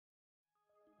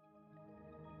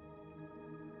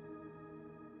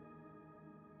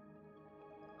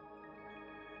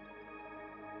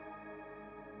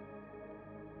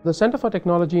The Centre for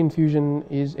Technology Infusion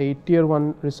is a Tier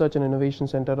 1 research and innovation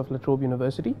centre of Trobe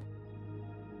University.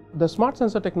 The smart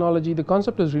sensor technology, the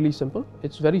concept is really simple.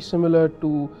 It's very similar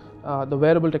to the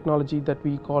wearable technology that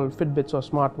we call Fitbits or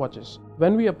smartwatches.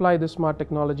 When we apply this smart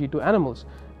technology to animals,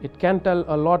 it can tell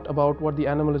a lot about what the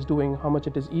animal is doing, how much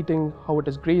it is eating, how it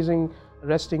is grazing,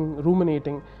 resting,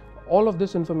 ruminating. All of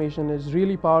this information is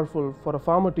really powerful for a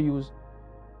farmer to use.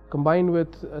 Combined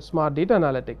with smart data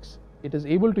analytics, it is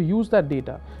able to use that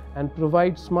data and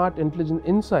provide smart, intelligent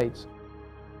insights.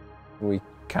 We're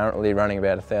currently running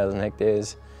about 1,000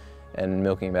 hectares and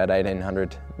milking about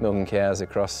 1,800 milking cows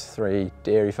across 3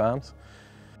 dairy farms,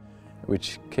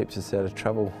 which keeps us out of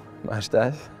trouble most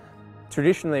days.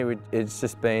 Traditionally, it's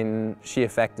just been sheer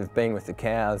fact of being with the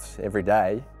cows every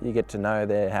day. You get to know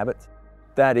their habits.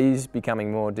 That is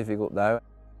becoming more difficult though.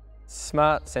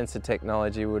 Smart sensor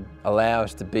technology would allow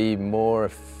us to be more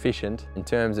efficient in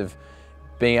terms of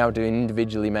being able to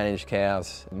individually manage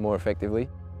cows more effectively.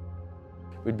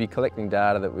 We'd be collecting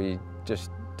data that we just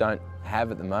don't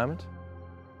have at the moment.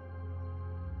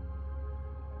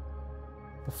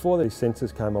 Before these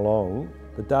sensors came along,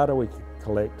 the data we could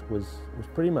collect was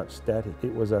pretty much static.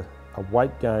 It was a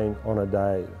weight gain on a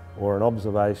day or an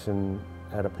observation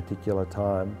at a particular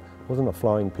time. It wasn't a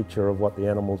flowing picture of what the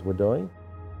animals were doing.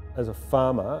 As a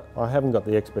farmer, I haven't got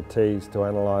the expertise to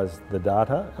analyse the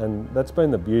data, and that's been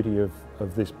the beauty of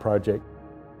this project.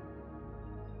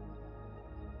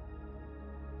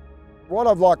 What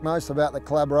I've liked most about the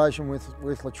collaboration with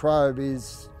La Trobe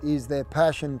is their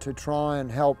passion to try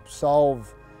and help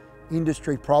solve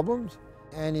industry problems,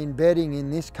 and embedding, in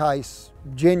this case,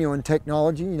 genuine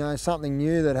technology, something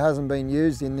new that hasn't been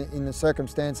used in the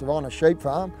circumstance of on a sheep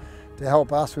farm, to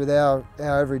help us with our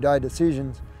everyday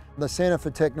decisions. The Centre for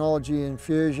Technology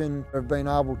Infusion have been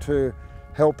able to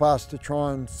help us to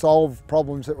try and solve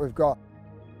problems that we've got.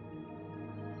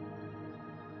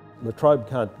 La Trobe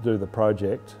can't do the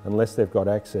project unless they've got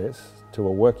access to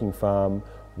a working farm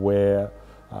where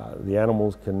the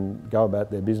animals can go about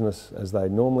their business as they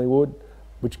normally would,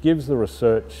 which gives the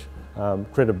research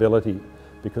credibility,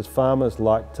 because farmers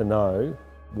like to know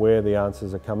where the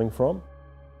answers are coming from.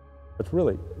 It's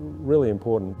really, really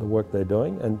important, the work they're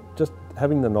doing, and just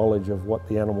having the knowledge of what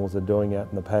the animals are doing out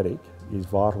in the paddock is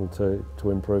vital to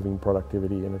improving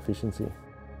productivity and efficiency.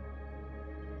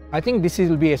 I think this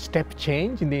will be a step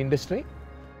change in the industry.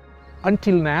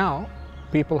 Until now,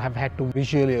 people have had to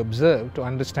visually observe to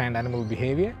understand animal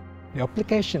behavior. The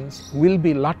applications will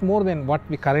be a lot more than what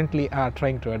we currently are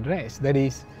trying to address, that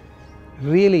is,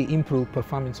 really improve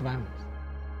performance of animals.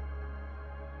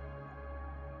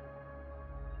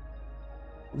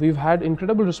 We've had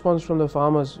incredible response from the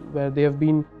farmers, where they have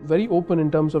been very open in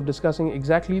terms of discussing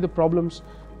exactly the problems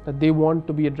that they want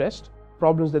to be addressed,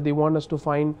 problems that they want us to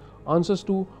find answers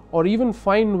to, or even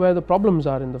find where the problems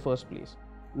are in the first place.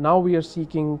 Now we are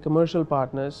seeking commercial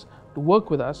partners to work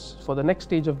with us for the next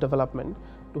stage of development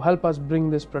to help us bring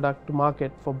this product to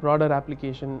market for broader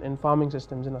application in farming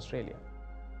systems in Australia.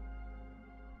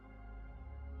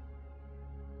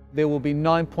 There will be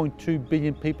 9.2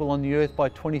 billion people on the earth by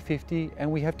 2050,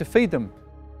 and we have to feed them.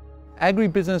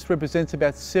 Agribusiness represents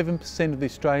about 7% of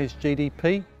Australia's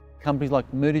GDP. Companies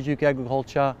like Murray-Duke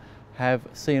Agriculture have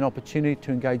seen an opportunity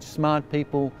to engage smart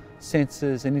people,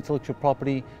 sensors and intellectual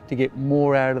property to get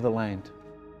more out of the land.